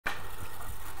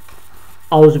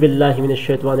اعوذ باللہ من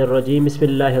الشیطان الرجیم بسم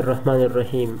اللہ الرحمن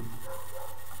الرحیم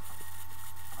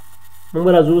موږ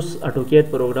راځو اټوکیټ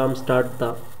پروګرام سٹارټ تا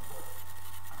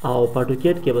او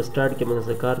پټوکیټ کې به سٹارټ کې موږ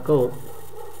ذکر کوو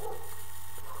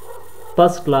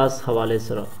فرست کلاس حواله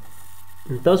سره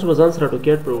تاسو به ځان سره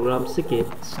اټوکیټ پروګرام سکه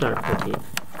سٹارټ کړئ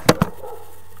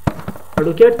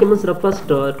اټوکیټ کې موږ سره فرست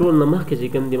ټول نمخ کې چې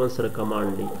کوم دی موږ سره کمانډ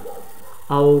دی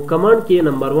او کمانډ کې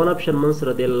نمبر 1 اپشن موږ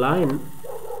سره دی لاین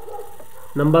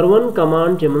نمبر 1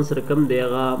 کمانډ چې موږ سره کوم دی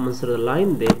هغه موږ سره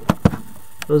لاین دی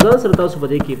نو ځان سره تاسو په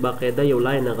دې کې باقاعده یو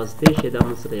لاین غستې شي دا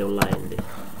موږ سره یو لاین دی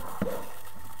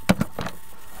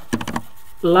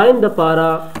لاین د پارا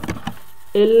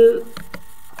ال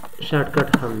شارټکټ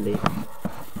هم دی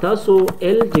تاسو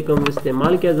ال چې کوم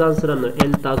استعمال کې ځان سره نو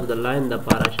ال تاسو د لاین د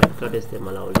پارا شارټکټ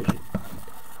استعمالول شي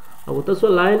او تاسو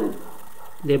لاین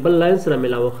د بل لاین سره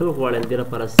ملاوخل غواړئ د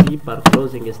لپاره سی پر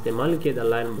کلوزینګ استعمال کې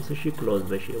د لاین بس شي کلوز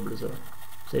بشي بل سره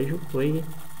صحیح شو وایي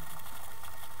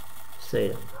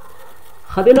صحیح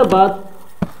خدینه بعد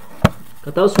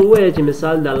کته سو وایي چې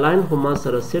مثال د لاین خو ما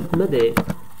سره سیټ نه دی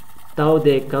تاو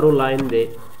د کرو لاین دی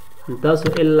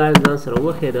تاسو ال لاین ځان سره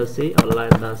وخیدا سي او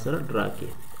لاین ځان سره ډرا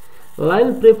کې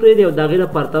لاین پری دی او دغه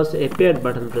لپاره تاسو اپیډ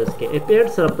بٹن پریس کې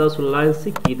اپیډ سره تاسو لاین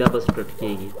سي کی دا بس پټ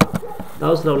کیږي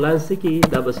تاسو نو لاین سي کی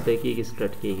دا بس پټ کیږي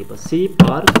سټارټ کیږي بس سی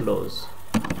پار کلوز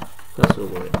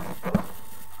تاسو وایي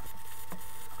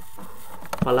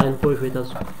لاین پوي شوي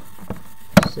تاسو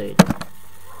صحیح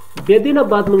بیا دینه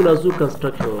بعد موږ راځو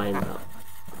کنسټرکشن لاین دا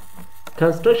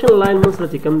کنسټرکشن لاین موږ سره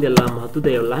چې کوم دی لا محدود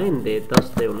یو لاین دی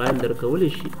تاسو ته یو لاین درکول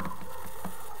شي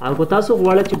او کو تاسو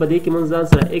غواړئ چې بده کې موږ ځان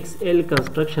سره ایکس ال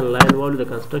کنسټرکشن لاین وړو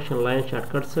د کنسټرکشن لاین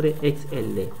شارټکټ سره ایکس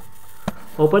ال دی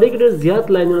او په دې کې ډېر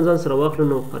زیات لاینونه ځان سره واخلو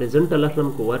نو هوریزونټل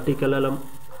اخلم کو ورټیکل علم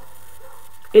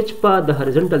اچ په د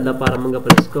هوریزونټل لپاره موږ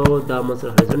پریس کوو دا موږ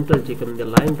سره هوریزونټل چې کوم دی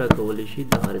لاین راکول شي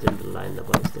د هوریزونټل لاین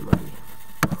لپاره استعمال دی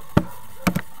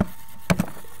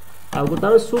او کو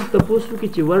تاسو څوک ته پوښتنه کې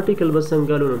چې ورټیکل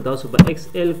بسنګالو نو تاسو به ایکس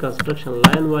ال کنسټرکشن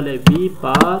لاین والے وی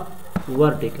پار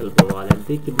ورټیکل په والے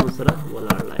دې کې موږ سره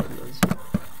ولاړ لاین راځي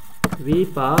وی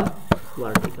پار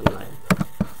ورټیکل لاین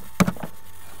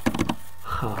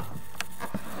ها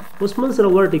اوس موږ سره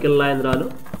ورټیکل لاین رالو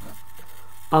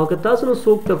او که تاسو نو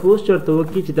څوک ته پوښتنه چرته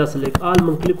وکړي چې دا سلیکټ آل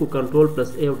موږ کلیک کو کنټرول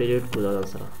پلس ا او ډیلیټ کو ځان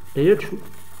سره ډیلیټ شو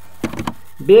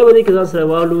بیا ودی کې ځان سره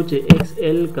والو چې ایکس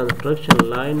ال کنسټرکشن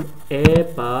لاین ا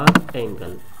پار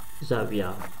انګل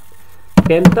زاویه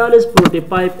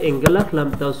 45 انګل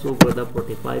اخلم تاسو ګوردا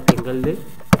 45 انګل دی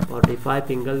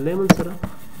 45 انګل دی من سره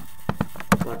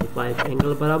 45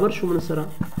 انګل برابر شو من سره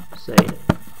صحیح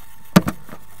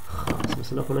خاص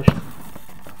مسله خو نشته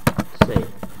صحیح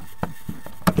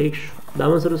ٹھیک شو دا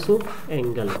من سره سو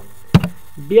انګل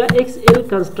بیا ایکس ال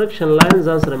کنسټرکشن لاین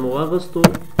ځان سره مواغستو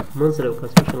من سره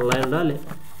کنسټرکشن لاین رااله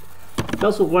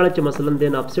تاسو غواړئ چې مثلا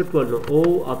دین افسیټ ورنو او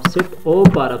افسیټ او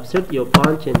بار افسیټ یو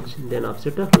 5 انچ دین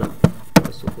افسیټ اخلم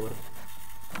تاسو ګورئ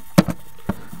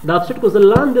دا افسیټ کو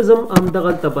زلان د زم ام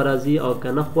دغه تبرازي او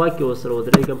کنه خوا کې وسره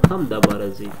ودرېګم هم د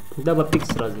بارازي دا به فکس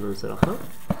راځي من سره ها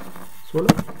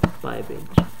سونه 5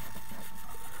 انچ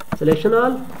سلیکشن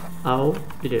آل او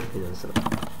ډیلیټ کړئ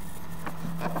سره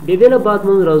د دې نه بعد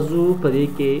موږ راځو په دې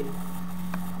کې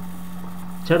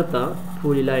چرتا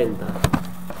پولی لاین تا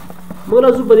موږ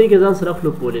راځو په دې کې ځان سره خپل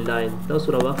پولی لاین تاسو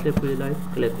راوخلې پولی لاین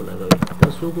کلیک ولګوئ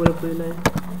تاسو ګورئ پولی لاین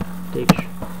ټیک شو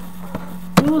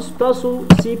اوس تاسو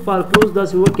سی پار کلوز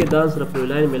داسې وکړئ دا سره پولی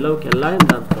لاین ملاو کې لاین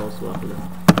دان تاسو واخلئ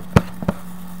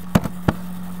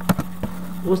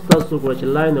اوس تاسو ګورئ چې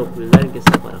لاین او پولی لاین کې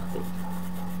څه فرق دی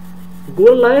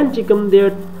ګول لاین چې کوم دی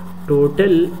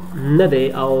ټوټل نه دی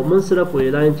او من سره پولی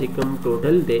لاین چې کوم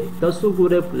ټوټل دی تاسو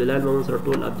ګورئ پولی لاین من سره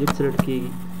ټول ابجیکټ سلیکټ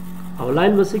کیږي او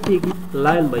لاین بس کیږي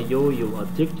لاین به یو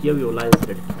ابجیکټ یو لاین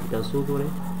سلیکټ کیږي تاسو ګورئ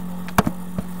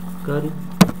کاری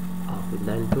او پولی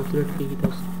لاین ټول سلیکټ کیږي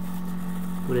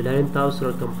تاسو پولی لاین تاسو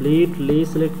سره کمپلیټلی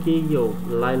سلیکټ کیږي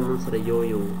او لاین من سره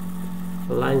یو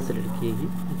لاین سلیکټ کیږي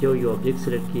یو ابجیکټ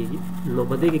سلیکټ کیږي نو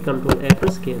بده کې کنټرول ا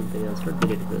پرس کې انت یا سره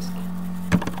ډیلیټ پرس کې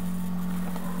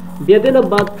بیا دنه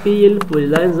بعد پی ال پولی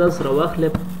لاین ځان سره واخلې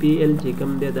پی ال چې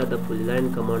کوم دی دا د پولی لاین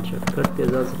کمانډ شارټکټ ته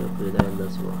ځان سره پولی لاین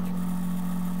داسې واخلې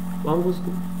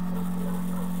وانګوستو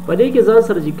په دې کې ځان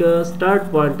سره چې سٹارټ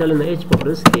پوینټ ل اچ په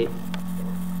پرس کې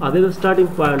اوبه سٹارټینګ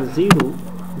پوینټ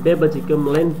 0 به بچ کوم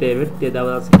لاین ته وټ ته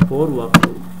دا سره 4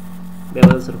 واخلو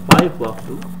به سره 5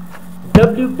 واخلو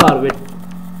w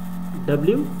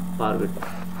پار وټ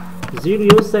 0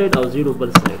 یو سایډ او 0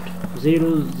 بل سایډ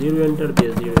 0 انټر به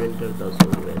 0 انټر تاسو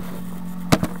وایي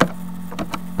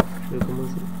شو کوم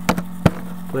څه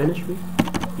وینه شو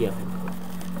یا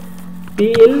پی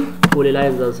ال پولی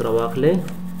لاین ځان سره واخلې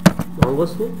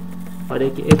وانګوستو پاره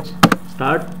کې اچ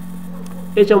سٹارټ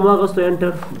एच हम वागस्तो एंटर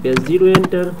बे 0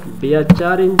 एंटर बे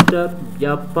 4 एंटर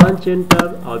बे 5 एंटर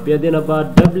और बे देना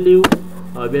बाद W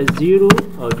और बे 0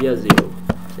 और बे 0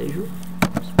 सही शो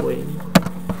स्पोइल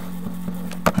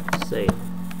सही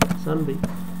सन भी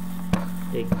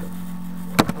एक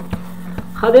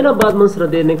खादेना बाद मंसर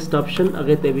दे नेक्स्ट ऑप्शन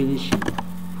अगे तेविशी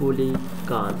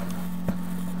पोलीगान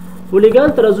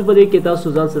पोलीगान तरजु पदे के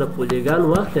तासु जान सर पोलीगान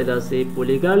वाखला से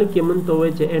पोलीगान के मन तो वे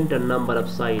एंटर नंबर ऑफ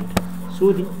साइड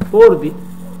सूदी 4 दी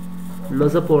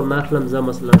नजर और नाखलम जा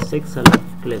मसला 6 साल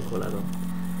क्लिक हो लगा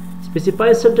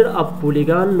स्पेसिफाई सेंटर ऑफ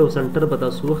पोलीगान लो सेंटर बता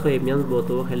सु है मियन बो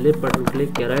तो है लेफ्ट बटन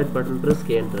क्लिक के राइट बटन प्रेस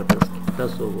के एंटर प्रेस के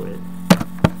तासु गोरे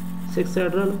 6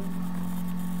 साइड रन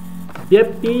ये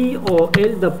P O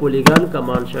L the Polygon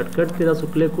command shortcut तेरा सु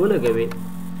क्लिक हो लगे वे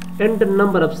एंटर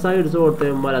नंबर ऑफ साइड्स जोड़ते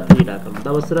हैं हमारा 3 डाकम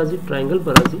दवसरा जी ट्रायंगल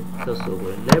पर जी तासु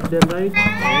गोरे लेफ्ट एंड राइट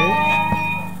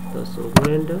तासु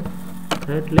गोरे एंटर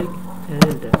राइट क्लिक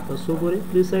एंड तासु गोरे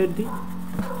 3 साइड दी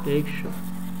टेक शो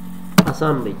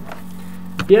आसान भाई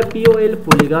ये POL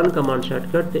Polygon command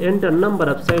shortcut enter number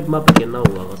of side माप के ना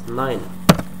हुआ बस 9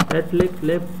 right click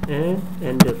left and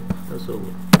enter तासु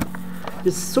गोरे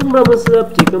इस सुमरा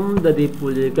मतलब चिकम द दी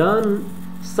पोलीगान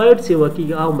साइड से वकी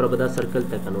का उम्र बदा सर्कल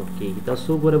तक नोट की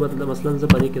तासु गोरे मतलब मसलन से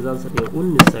बनी के जान सके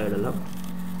 19 साइड अला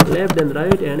left and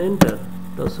right and enter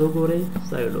तासु गोरे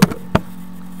साइड हो गए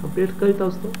कंप्लीट करी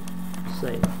दोस्तों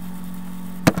सही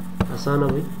आसान है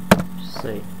भाई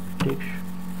सही ठीक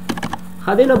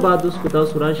खादेना बाद उसको ताऊ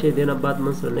सुराशे देना बाद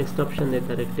मंसर नेक्स्ट ऑप्शन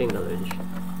देता rectangle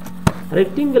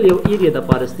rectangle yo area the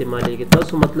पार इस्तेमाल है कि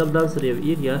ताऊ मतलब दान सर यो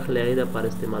एरिया खलाई द पार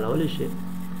इस्तेमाल वाले शे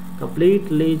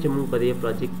कंप्लीटली जम पदे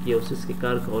प्रोजेक्ट की उसिस के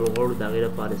कार का और दागेरा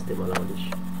पार इस्तेमाल वाले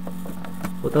शे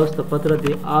होता उस पत्र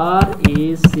दे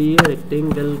RAC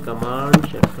रेक्टेंगल कमांड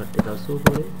शॉर्टकट ताऊ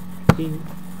करे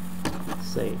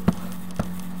सही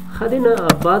खादिना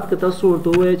बाद का तसुर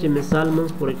तो है कि मिसाल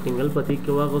मंस पर रेक्टेंगल पति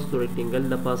के वागस तो रेक्टेंगल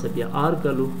द पास बिया आर्क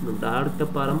कलु डार्क का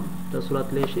पारम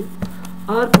तसुरत लेशे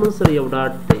आर्क मंसर यो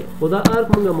डार्ट ते खुदा आर्क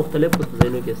मंगा मुख्तलिफ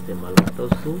डिजाइनों के इस्तेमाल करता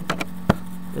उसको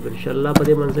तब इंशाल्लाह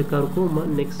पदे मन से कर को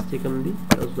मन नेक्स्ट चिकन दी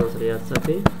उस मंसर याद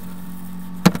सके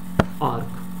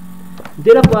आर्क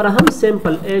देरा पर हम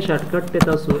सैंपल ए शॉर्टकट ते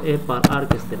तसु ए पर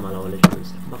आर्क इस्तेमाल वाले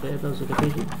मंसर बकाया तसु के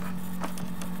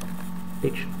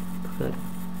ठीक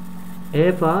A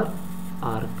for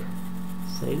arc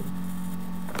side